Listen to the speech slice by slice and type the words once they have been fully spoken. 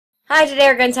Hi, today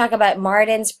we're going to talk about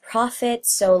Martin's Profit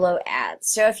Solo Ads.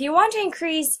 So if you want to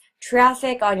increase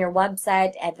traffic on your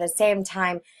website at the same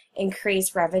time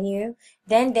increase revenue,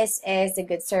 then this is a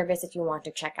good service that you want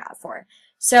to check out for.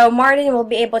 So Martin will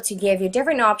be able to give you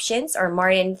different options, or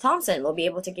Martin Thompson will be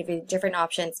able to give you different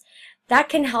options that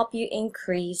can help you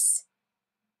increase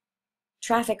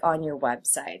traffic on your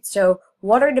website. So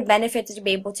what are the benefits that you'll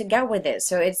be able to get with this?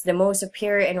 So it's the most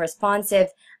superior and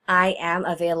responsive IM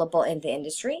available in the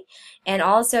industry, and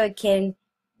also it can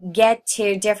get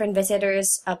to different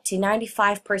visitors up to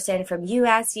 95% from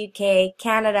US, UK,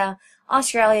 Canada,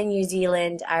 Australia, New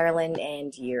Zealand, Ireland,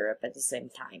 and Europe at the same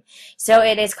time. So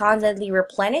it is constantly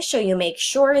replenished, so you make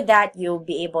sure that you'll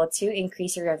be able to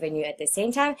increase your revenue at the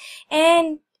same time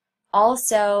and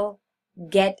also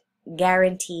get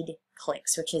guaranteed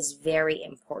clicks, which is very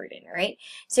important, right?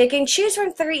 So you can choose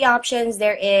from three options.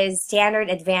 There is standard,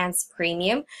 advanced,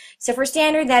 premium. So for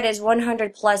standard, that is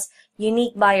 100 plus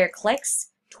unique buyer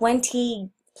clicks, 20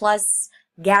 plus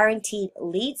guaranteed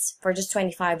leads for just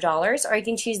 $25, or you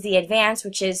can choose the advanced,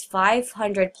 which is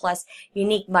 500 plus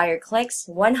unique buyer clicks,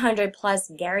 100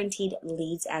 plus guaranteed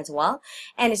leads as well,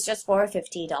 and it's just for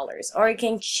 $50. Or you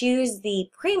can choose the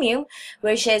premium,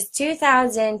 which is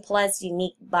 2,000 plus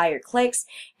unique buyer clicks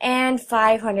and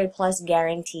 500 plus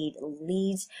guaranteed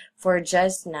leads for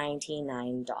just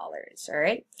 $99. All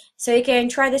right, so you can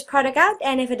try this product out,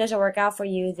 and if it doesn't work out for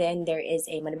you, then there is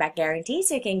a money back guarantee,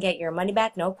 so you can get your money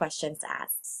back, no questions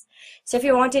asked. So if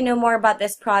you want to know more about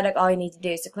this product, all you need to do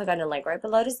is to click on the link right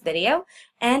below this video,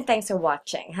 and thanks for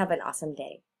watching. Have an awesome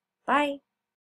day. Bye.